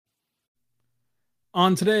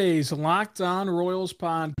On today's Locked On Royals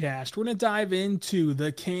podcast, we're going to dive into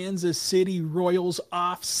the Kansas City Royals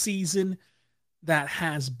off-season that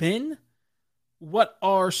has been. What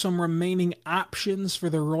are some remaining options for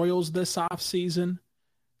the Royals this off-season?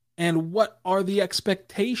 And what are the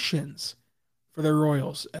expectations for the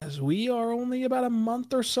Royals as we are only about a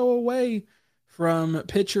month or so away from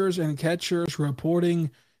pitchers and catchers reporting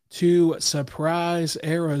to surprise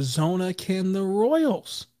Arizona? Can the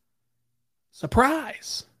Royals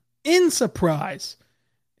surprise and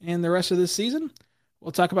the rest of this season?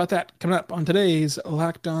 We'll talk about that coming up on today's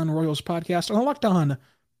Locked On Royals podcast on the Locked On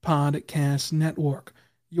Podcast Network.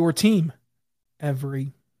 Your team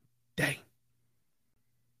every day.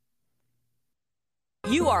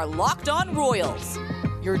 You are Locked On Royals,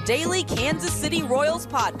 your daily Kansas City Royals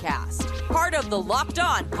podcast. Part of the Locked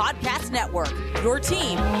On Podcast Network, your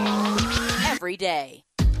team every day.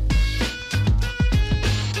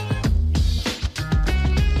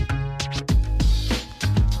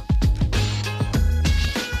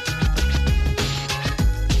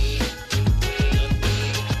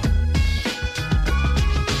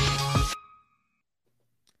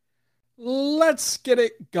 Let's get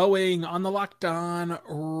it going on the Locked On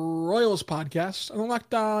Royals podcast on the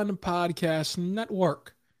Locked On Podcast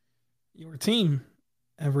Network. Your team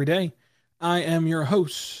every day. I am your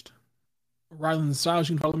host, Rylan Stiles.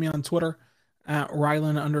 You can follow me on Twitter at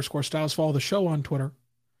Rylan_Stiles. Follow the show on Twitter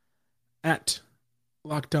at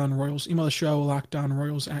Locked On Royals. Email the show,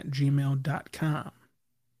 lockedonroyals@gmail.com.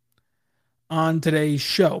 On today's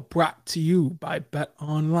show, brought to you by Bet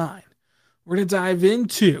Online, we're going to dive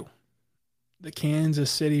into the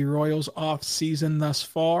Kansas City Royals off season thus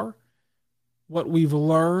far, what we've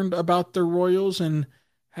learned about the Royals, and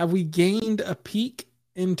have we gained a peek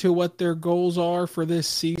into what their goals are for this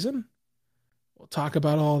season? We'll talk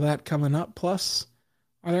about all that coming up. Plus,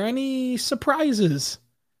 are there any surprises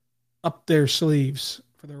up their sleeves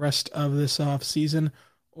for the rest of this off season?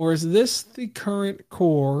 Or is this the current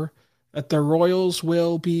core that the Royals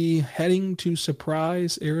will be heading to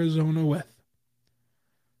surprise Arizona with?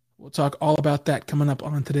 We'll talk all about that coming up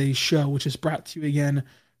on today's show, which is brought to you again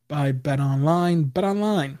by Bet Online. Bet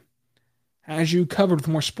Online has you covered with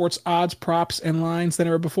more sports odds, props, and lines than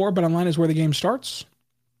ever before. Bet Online is where the game starts.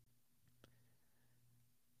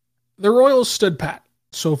 The Royals stood pat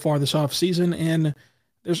so far this offseason, and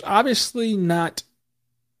there's obviously not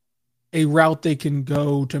a route they can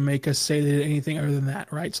go to make us say they did anything other than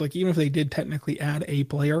that, right? So, like, even if they did technically add a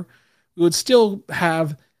player, we would still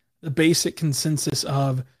have the basic consensus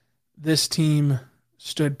of this team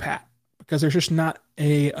stood pat because there's just not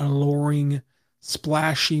a alluring,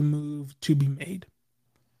 splashy move to be made.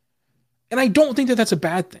 And I don't think that that's a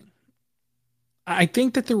bad thing. I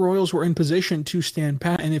think that the Royals were in position to stand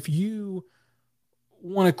pat. And if you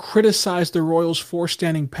want to criticize the Royals for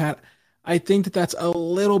standing pat, I think that that's a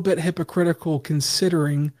little bit hypocritical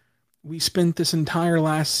considering we spent this entire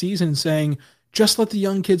last season saying, just let the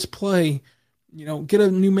young kids play, get a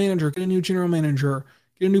new manager, get a new general manager,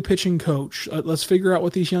 get a new pitching coach. Let's figure out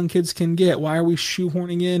what these young kids can get. Why are we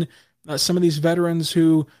shoehorning in some of these veterans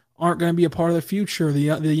who aren't going to be a part of the future?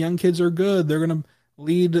 The young kids are good. They're going to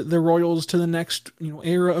lead the Royals to the next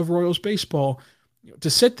era of Royals baseball.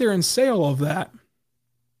 To sit there and say all of that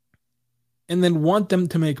and then want them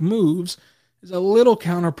to make moves is a little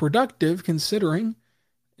counterproductive considering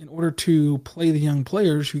in order to play the young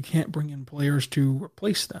players, you can't bring in players to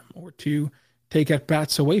replace them or to take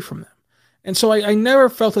at-bats away from them. And so I never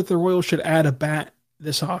felt that the Royals should add a bat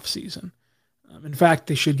this offseason. In fact,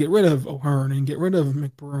 they should get rid of O'Hearn and get rid of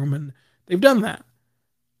McBroom, and they've done that.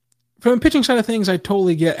 From the pitching side of things, I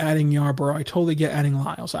totally get adding Yarbrough. I totally get adding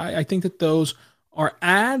Lyles. I think that those are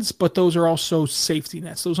adds, but those are also safety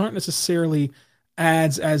nets. Those aren't necessarily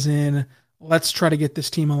adds as in, let's try to get this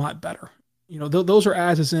team a lot better. Those are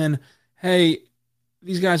adds as in, hey,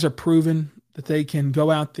 these guys are proven that they can go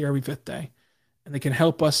out there every fifth day and they can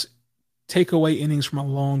help us take away innings from a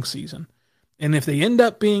long season. And if they end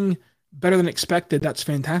up being better than expected, that's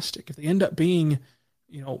fantastic. If they end up being,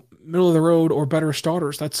 middle of the road or better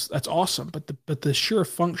starters, that's awesome. But the sheer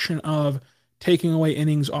function of taking away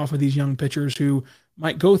innings off of these young pitchers who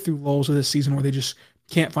might go through lulls of this season where they just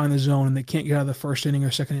can't find the zone and they can't get out of the first inning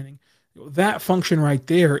or second inning, that function right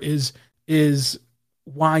there is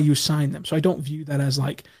why you sign them. So I don't view that as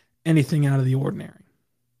like anything out of the ordinary.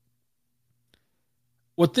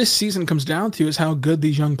 What this season comes down to is how good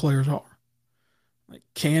these young players are. Like,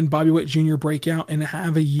 can Bobby Witt Jr. break out and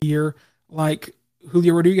have a year like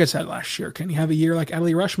Julio Rodriguez had last year? Can he have a year like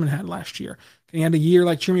Adley Rutschman had last year? Can he have a year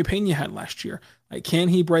like Jeremy Pena had last year? Like, can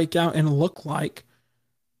he break out and look like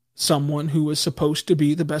someone who was supposed to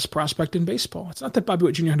be the best prospect in baseball. It's not that Bobby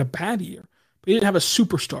Witt Jr. had a bad year, but he didn't have a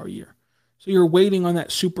superstar year. So you're waiting on that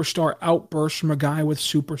superstar outburst from a guy with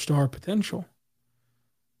superstar potential.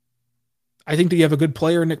 I think that you have a good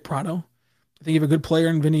player in Nick Pratto. I think you have a good player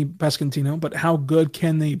in Vinny Pasquantino, but how good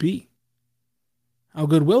can they be? How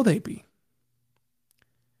good will they be?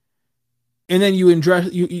 And then you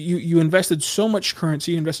invested so much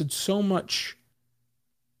currency, you invested so much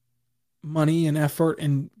money and effort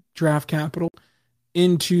and draft capital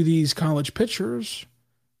into these college pitchers.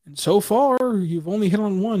 And so far, you've only hit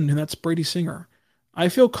on one, and that's Brady Singer. I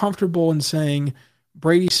feel comfortable in saying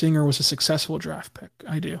Brady Singer was a successful draft pick.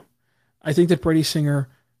 I do. I think that Brady Singer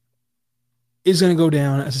is going to go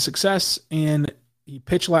down as a success, and he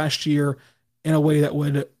pitched last year in a way that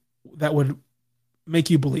would make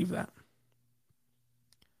you believe that.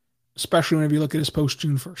 Especially whenever you look at his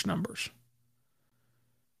post-June 1st numbers.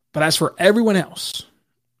 But as for everyone else,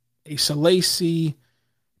 Asa Lacy,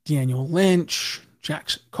 Daniel Lynch,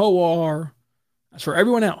 Jackson Kowar, as for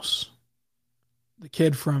everyone else, the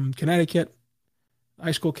kid from Connecticut,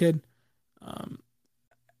 high school kid,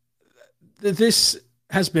 this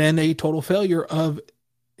has been a total failure of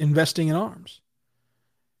investing in arms.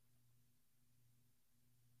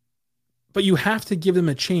 But you have to give them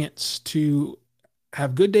a chance to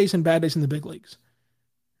have good days and bad days in the big leagues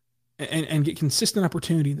and get consistent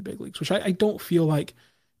opportunity in the big leagues, which I don't feel like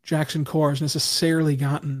Jackson Kowar has necessarily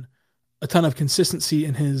gotten a ton of consistency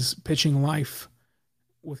in his pitching life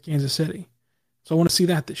with Kansas City. So I want to see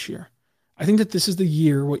that this year. I think that this is the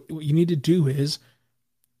year. What you need to do is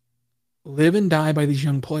live and die by these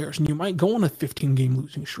young players. And you might go on a 15-game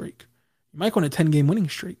losing streak. You might go on a 10-game winning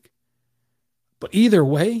streak. But either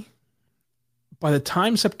way, by the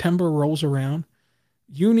time September rolls around,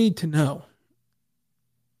 you need to know,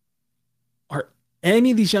 are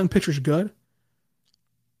any of these young pitchers good?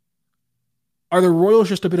 Are the Royals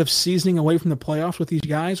just a bit of seasoning away from the playoffs with these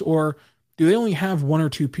guys? Or do they only have one or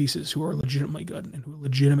two pieces who are legitimately good and who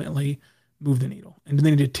legitimately move the needle? And do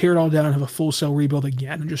they need to tear it all down and have a full cell rebuild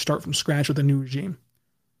again and just start from scratch with a new regime?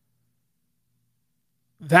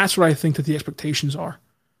 That's what I think that the expectations are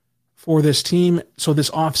for this team. So this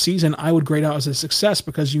offseason, I would grade out as a success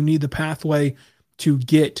because you need the pathway to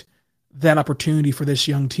get that opportunity for this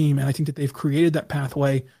young team. And I think that they've created that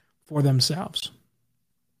pathway for themselves.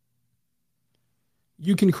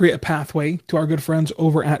 You can create a pathway to our good friends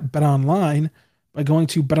over at BetOnline by going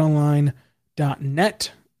to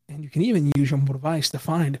betonline.net. And you can even use your mobile device to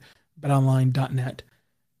find betonline.net.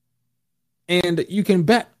 And you can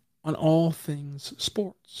bet on all things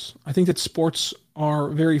sports. I think that sports are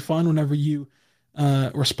very fun whenever you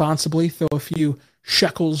responsibly throw a few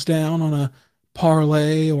shekels down on a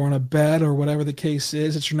parlay or on a bet or whatever the case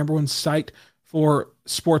is. It's your number one site for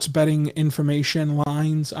sports betting information,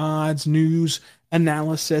 lines, odds, news,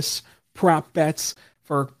 analysis, prop bets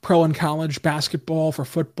for pro and college basketball, for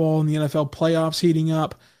football and the NFL playoffs heating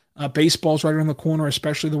up. Baseball's right around the corner,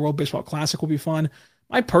 especially the World Baseball Classic will be fun.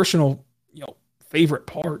 My personal, favorite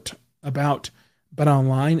part about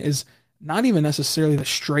BetOnline is not even necessarily the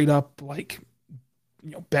straight up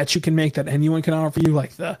bets you can make that anyone can offer you,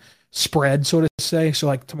 like the spread, so to say. So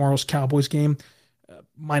like tomorrow's Cowboys game,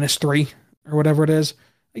 -3 or whatever it is.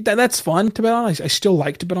 Like that's fun to bet on. I still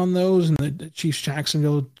like to bet on those. And the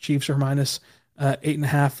Chiefs-Jacksonville Chiefs are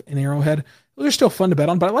 -8.5 in Arrowhead. Those are still fun to bet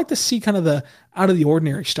on, but I like to see kind of the out of the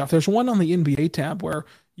ordinary stuff. There's one on the NBA tab where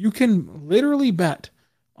you can literally bet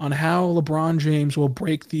on how LeBron James will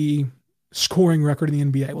break the scoring record in the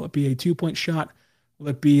NBA. Will it be a 2-point shot? Will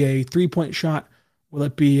it be a 3-point shot? Will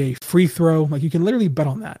it be a free throw? Like, you can literally bet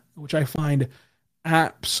on that, which I find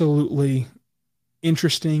absolutely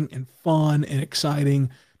interesting and fun and exciting,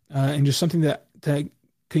 and just something that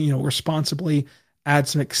can, responsibly add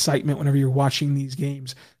some excitement whenever you're watching these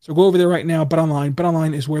games. So go over there right now, BetOnline.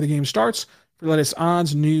 BetOnline is where the game starts for the latest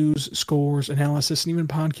odds, news, scores, analysis, and even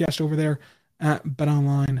podcast over there at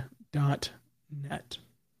betonline.net.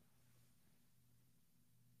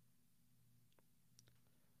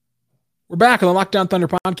 We're back on the Locked On Thunder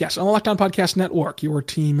podcast, on the Locked On Podcast Network, your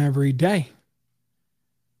team every day. I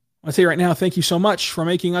want to say right now, thank you so much for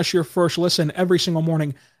making us your first listen every single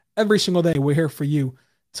morning, every single day. We're here for you,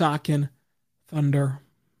 talking Thunder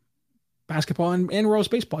basketball and Royals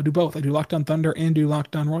baseball. I do both. I do Locked On Thunder and do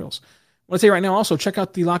Locked On Royals. I want to say right now also, check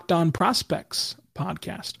out the Locked On Prospects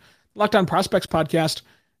podcast. The Locked On Prospects podcast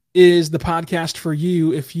is the podcast for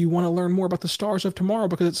you if you want to learn more about the stars of tomorrow,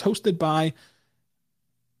 because it's hosted by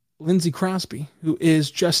Lindsey Crosby, who is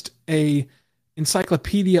just a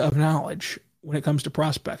encyclopedia of knowledge when it comes to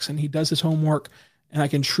prospects, and he does his homework, and I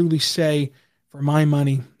can truly say, for my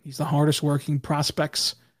money, he's the hardest working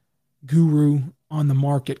prospects guru on the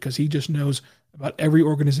market because he just knows about every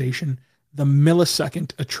organization. The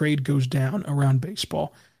millisecond a trade goes down around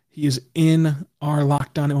baseball, he is in our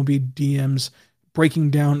Locked On MLB DMs,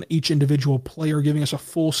 breaking down each individual player, giving us a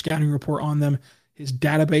full scouting report on them. His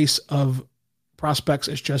database of prospects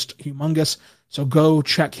is just humongous. So go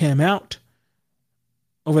check him out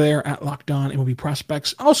over there at Locked On MLB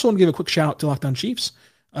Prospects. I also want to give a quick shout out to Locked On Chiefs.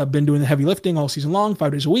 I've been doing the heavy lifting all season long,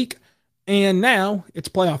 5 days a week. And now it's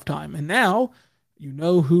playoff time. And now you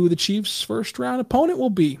know who the Chiefs' first round opponent will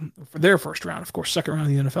be for their first round. Of course, second round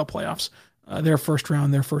of the NFL playoffs. Their first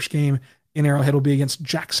round, their first game in Arrowhead will be against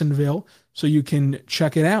Jacksonville. So you can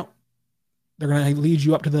check it out. They're going to lead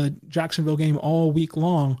you up to the Jacksonville game all week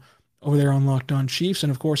long over there on Locked On Chiefs.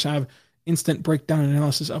 And of course, have instant breakdown and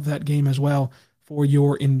analysis of that game as well for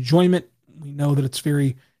your enjoyment. We know that it's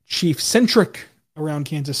very Chief-centric around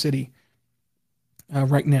Kansas City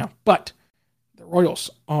right now. But the Royals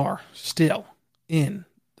are still in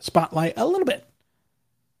the spotlight a little bit.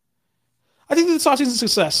 I think that this offseason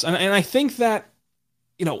success, and I think that,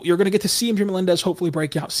 you know, you're going to get to see Jim Melendez hopefully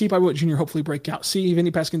break out, see Bobby Witt Jr. hopefully break out, see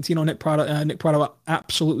Vinny Pasquantino, Nick Prado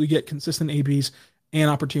absolutely get consistent ABs and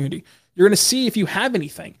opportunity. You're going to see if you have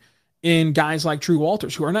anything in guys like Drew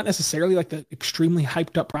Walters, who are not necessarily like the extremely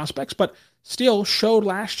hyped up prospects, but still showed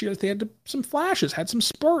last year that they had some flashes, had some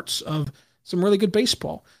spurts of some really good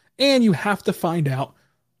baseball. And you have to find out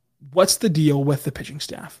what's the deal with the pitching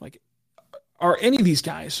staff. Like, are any of these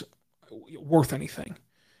guys worth anything?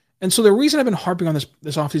 And so the reason I've been harping on this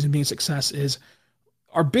offseason being a success is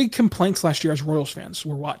our big complaints last year as Royals fans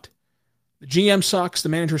were what? The GM sucks, the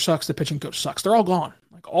manager sucks, the pitching coach sucks. They're all gone.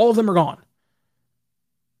 Like, all of them are gone.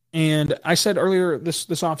 And I said earlier this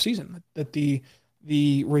offseason that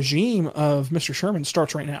the regime of Mr. Sherman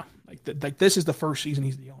starts right now. Like this is the first season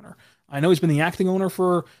he's the owner. I know he's been the acting owner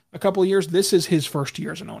for a couple of years. This is his first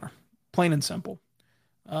year as an owner, plain and simple.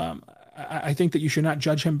 I think that you should not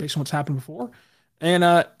judge him based on what's happened before. And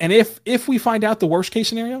if we find out the worst case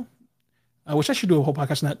scenario, which I should do a whole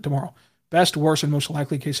podcast on that tomorrow, best, worst, and most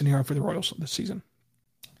likely case scenario for the Royals this season.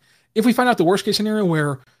 If we find out the worst case scenario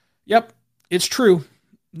where, yep, it's true,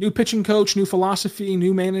 new pitching coach, new philosophy,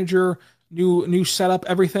 new manager, new setup,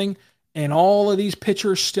 everything, and all of these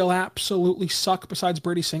pitchers still absolutely suck besides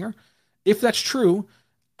Brady Singer. If that's true,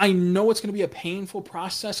 I know it's going to be a painful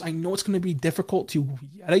process. I know it's going to be difficult to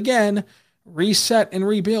yet again reset and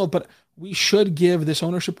rebuild, but we should give this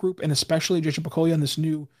ownership group and especially Jason Picollo and this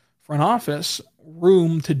new front office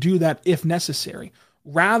room to do that if necessary,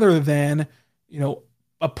 rather than, you know,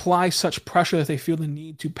 apply such pressure that they feel the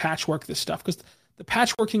need to patchwork this stuff, because the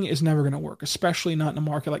patchworking is never going to work, especially not in a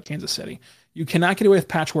market like Kansas City. You cannot get away with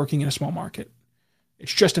patchworking in a small market.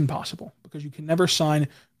 It's just impossible because you can never sign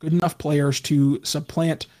good enough players to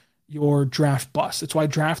supplant your draft bust. That's why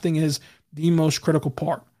drafting is the most critical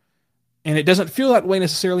part. And it doesn't feel that way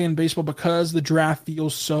necessarily in baseball because the draft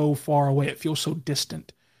feels so far away. It feels so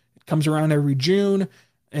distant. It comes around every June,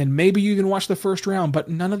 and maybe you even watch the first round, but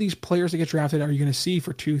none of these players that get drafted are you going to see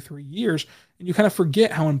for 2-3 years. And you kind of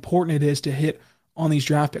forget how important it is to hit on these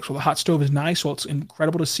draft picks. Well, the hot stove is nice. Well, it's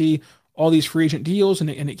incredible to see all these free agent deals, and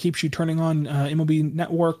it keeps you turning on MLB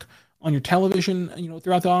Network on your television, you know,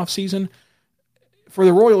 throughout the offseason. For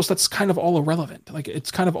the Royals, that's kind of all irrelevant. Like,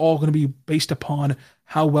 it's kind of all going to be based upon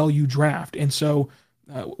how well you draft. And so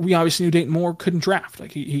we obviously knew Dayton Moore couldn't draft.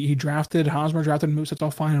 Like, he drafted Hosmer, drafted Moose. That's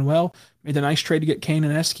all fine and well. Made the nice trade to get Kane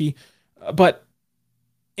and Eske. But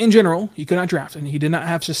in general, he could not draft, and he did not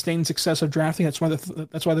have sustained success of drafting. That's why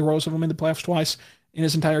the Royals have only made the playoffs twice in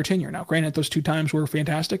his entire tenure. Now, granted, those 2 times were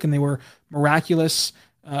fantastic, and they were miraculous,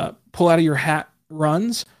 pull out of your hat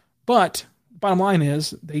runs. But bottom line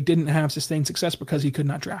is they didn't have sustained success because he could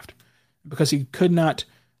not draft, because he could not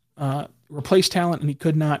replace talent, and he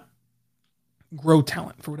could not grow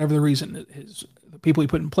talent for whatever the reason. The people he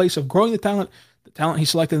put in place of growing the talent he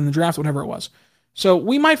selected in the draft, whatever it was. So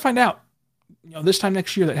we might find out, you know, this time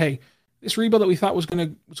next year that, hey, this rebuild that we thought was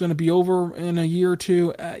going to be over in a year or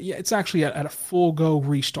two, it's actually at a full go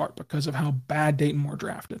restart because of how bad Dayton Moore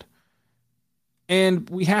drafted. And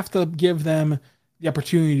we have to give them the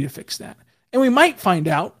opportunity to fix that. And we might find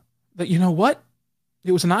out that, you know what?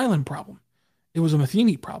 It was an Island problem. It was a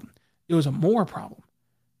Matheny problem. It was a Moore problem.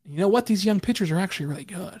 And you know what? These young pitchers are actually really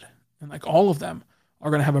good. And like all of them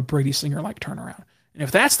are going to have a Brady Singer-like turnaround. And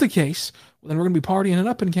if that's the case, well, then we're going to be partying it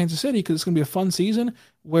up in Kansas City because it's going to be a fun season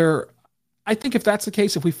where I think if that's the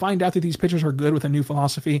case, if we find out that these pitchers are good with a new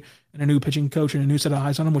philosophy and a new pitching coach and a new set of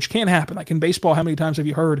eyes on them, which can happen. Like in baseball, how many times have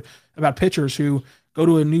you heard about pitchers who go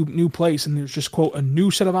to a new place and there's just, quote, a new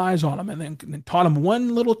set of eyes on them and then taught them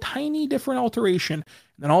one little tiny different alteration.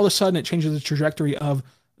 And then all of a sudden it changes the trajectory of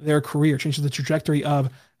their career, changes the trajectory of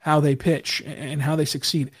how they pitch and how they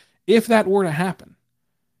succeed. If that were to happen,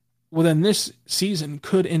 well, then this season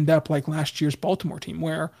could end up like last year's Baltimore team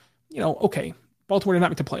where, okay, Baltimore did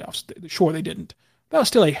not make the playoffs. Sure, they didn't. That was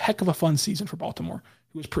still a heck of a fun season for Baltimore,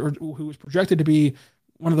 who was projected to be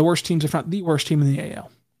one of the worst teams, if not the worst team in the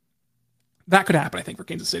AL. That could happen, I think, for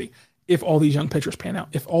Kansas City if all these young pitchers pan out,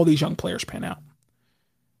 if all these young players pan out.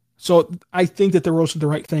 So I think that the Royals did the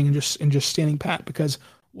right thing in just standing pat, because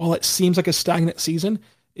while it seems like a stagnant season,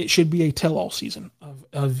 it should be a tell-all season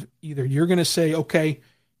of either you're going to say, okay,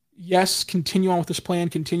 yes, continue on with this plan,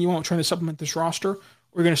 continue on trying to supplement this roster, or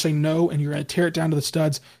you're going to say no, and you're going to tear it down to the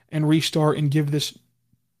studs and restart and give this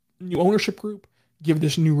new ownership group, give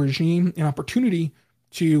this new regime an opportunity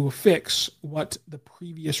to fix what the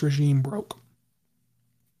previous regime broke.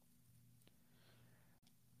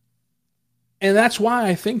 And that's why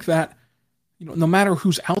I think that, no matter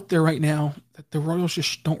who's out there right now, that the Royals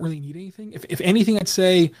just don't really need anything. If anything, I'd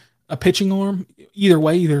say a pitching arm, either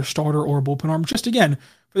way, either a starter or a bullpen arm, just again,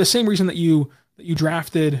 for the same reason that you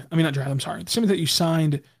drafted, the same reason that you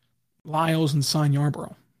signed Lyles and signed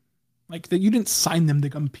Yarbrough. Like, that you didn't sign them to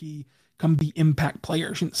come be impact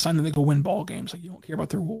players. You didn't sign them to go win ball games. Like, you don't care about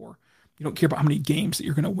their WAR. You don't care about how many games that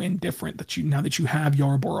you're going to win different now that you have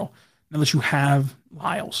Yarbrough, now that you have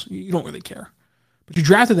Lyles. You don't really care. But you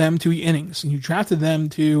drafted them to eat innings, and you drafted them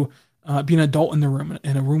to be an adult in the room,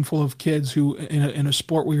 in a room full of kids who, in a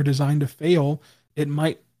sport where you're designed to fail, it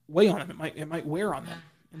might weigh on them. It might wear on them.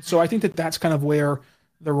 And so I think that that's kind of where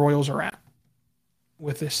the Royals are at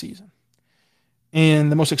with this season.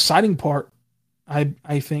 And the most exciting part,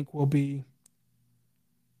 I think, will be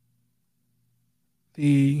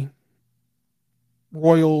the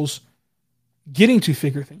Royals getting to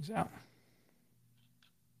figure things out.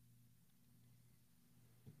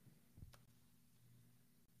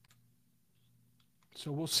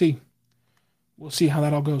 So we'll see. We'll see how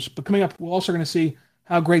that all goes. But coming up, we're also going to see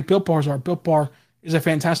how great Built Bars are. Built Bar is a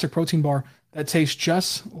fantastic protein bar that tastes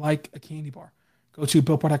just like a candy bar. Go to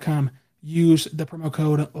BuiltBar.com, use the promo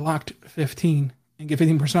code LOCKED15, and get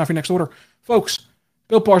 15% off your next order. Folks,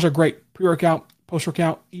 Built Bars are great. Pre-workout,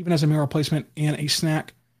 post-workout, even as a meal replacement and a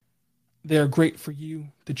snack. They're great for you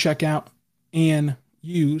to check out and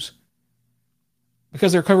use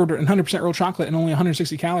because they're covered in 100% real chocolate and only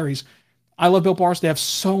 160 calories. I love Built Bars. They have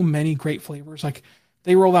so many great flavors. Like,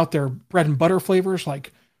 they roll out their bread and butter flavors,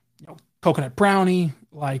 like coconut brownie,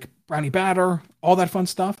 like brownie batter, all that fun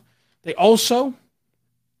stuff. They also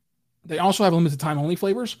have limited time only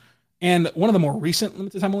flavors. And one of the more recent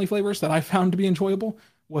limited time only flavors that I found to be enjoyable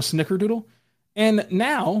was Snickerdoodle. And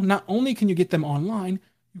now, not only can you get them online,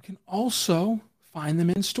 you can also find them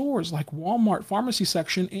in stores like Walmart pharmacy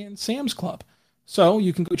section and Sam's Club. So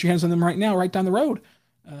you can put your hands on them right now, right down the road,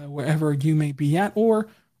 wherever you may be at, or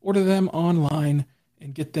order them online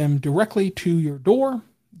and get them directly to your door.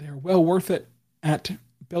 They're well worth it at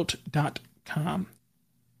built.com.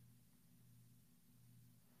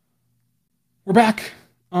 We're back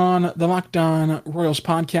on the Locked On Royals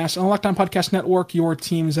podcast, on the Locked On Podcast Network, your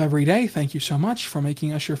teams every day. Thank you so much for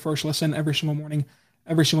making us your first listen every single morning,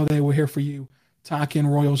 every single day. We're here for you, talking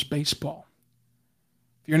Royals baseball.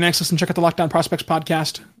 If you're next, listen, check out the Locked On Prospects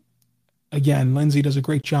podcast. Again, Lindsay does a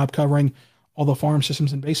great job covering all the farm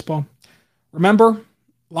systems in baseball. Remember,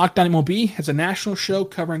 Locked On MLB has a national show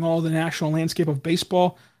covering all the national landscape of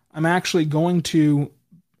baseball. I'm actually going to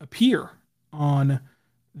appear on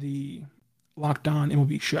the Locked On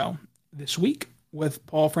MLB show this week with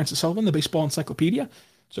Paul Francis Sullivan, the Baseball Encyclopedia.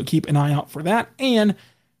 So keep an eye out for that. And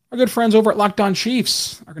our good friends over at Locked On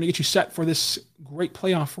Chiefs are going to get you set for this great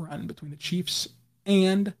playoff run between the Chiefs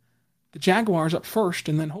and the Jaguars up first,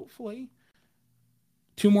 and then hopefully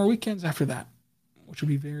 2 more weekends after that, which will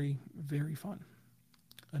be very, very fun.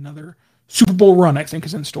 Another Super Bowl run, I think,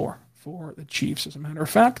 is in store for the Chiefs. As a matter of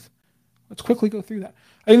fact, let's quickly go through that.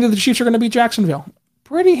 I think that the Chiefs are going to beat Jacksonville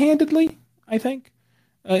pretty handedly, I think.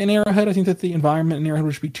 In Arrowhead, I think that the environment in Arrowhead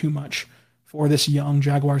would just be too much for this young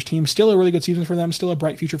Jaguars team. Still a really good season for them, still a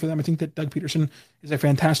bright future for them. I think that Doug Peterson is a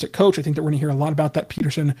fantastic coach. I think that we're going to hear a lot about that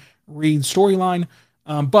Peterson-Reed storyline.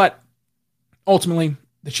 But ultimately,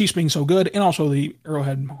 the Chiefs being so good, and also the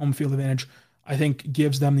Arrowhead home field advantage, I think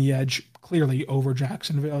gives them the edge clearly over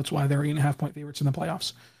Jacksonville. That's why they're 8.5-point favorites in the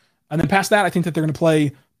playoffs. And then past that, I think that they're going to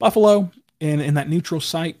play Buffalo in that neutral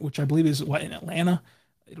site, which I believe is in Atlanta.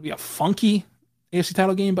 It'll be a funky AFC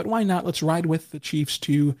title game, but why not? Let's ride with the Chiefs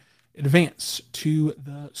to advance to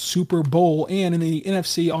the Super Bowl. And in the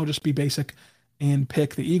NFC, I'll just be basic and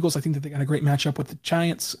pick the Eagles. I think that they got a great matchup with the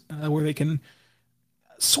Giants, where they can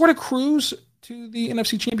sort of cruise to the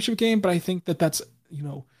NFC Championship game, but I think that that's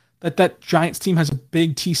that Giants team has a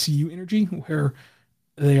big TCU energy where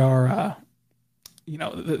they are,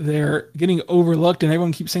 they're getting overlooked and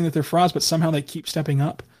everyone keeps saying that they're frauds, but somehow they keep stepping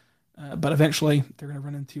up. But eventually they're going to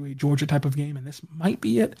run into a Georgia type of game, and this might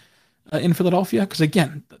be it in Philadelphia because,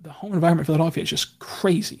 again, the home environment in Philadelphia is just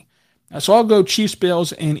crazy. So I'll go Chiefs,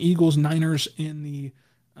 Bills, and Eagles, Niners in the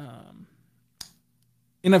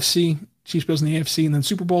NFC, Chiefs, Bills in the AFC, and then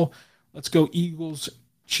Super Bowl. Let's go Eagles,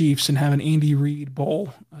 Chiefs, and have an Andy Reid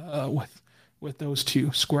Bowl with those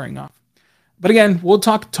two squaring off. But again, we'll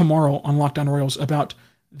talk tomorrow on Locked On Royals about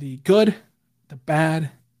the good, the bad,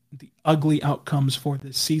 the ugly outcomes for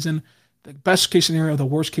this season, the best case scenario, the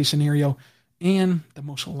worst case scenario, and the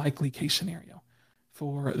most likely case scenario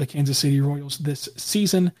for the Kansas City Royals this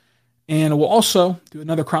season. And we'll also do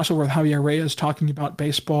another crossover with Javier Reyes talking about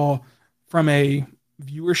baseball from a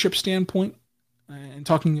viewership standpoint and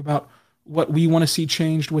talking about what we want to see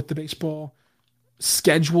changed with the baseball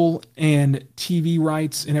schedule and TV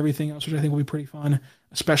rights and everything else, which I think will be pretty fun,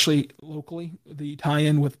 especially locally. The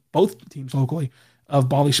tie-in with both teams locally of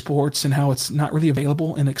Bally Sports and how it's not really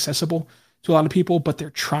available and accessible to a lot of people, but they're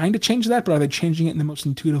trying to change that. But are they changing it in the most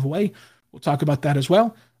intuitive way? We'll talk about that as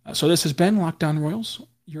well. So this has been Locked On Royals,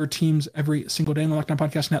 your teams every single day on the Locked On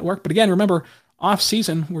Podcast Network. But again, remember, off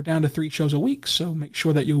season, we're down to 3 shows a week. So make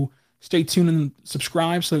sure that you stay tuned and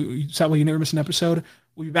subscribe so that way you never miss an episode.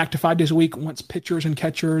 We'll be back to 5 days a week once pitchers and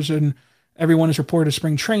catchers and everyone is reported to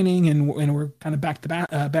spring training, and we're kind of back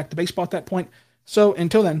to baseball at that point. So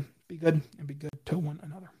until then, be good and be good to one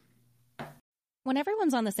another. When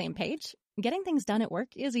everyone's on the same page, getting things done at work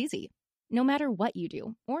is easy. No matter what you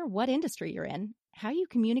do or what industry you're in, how you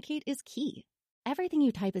communicate is key. Everything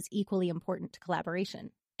you type is equally important to collaboration,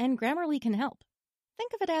 and Grammarly can help.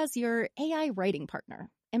 Think of it as your AI writing partner,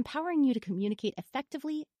 empowering you to communicate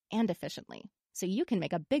effectively and efficiently, so you can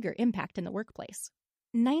make a bigger impact in the workplace.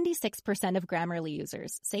 96% of Grammarly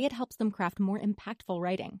users say it helps them craft more impactful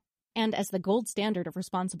writing. And as the gold standard of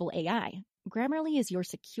responsible AI, Grammarly is your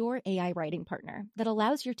secure AI writing partner that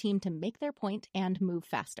allows your team to make their point and move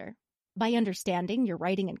faster. By understanding your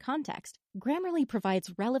writing and context, Grammarly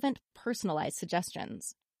provides relevant, personalized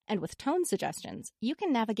suggestions. And with tone suggestions, you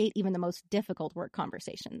can navigate even the most difficult work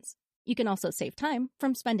conversations. You can also save time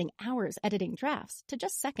from spending hours editing drafts to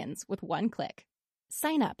just seconds with one click.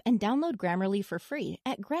 Sign up and download Grammarly for free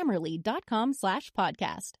at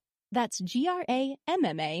Grammarly.com/podcast. That's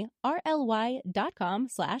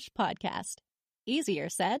GRAMMARLY.com/podcast. Easier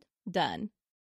said, done.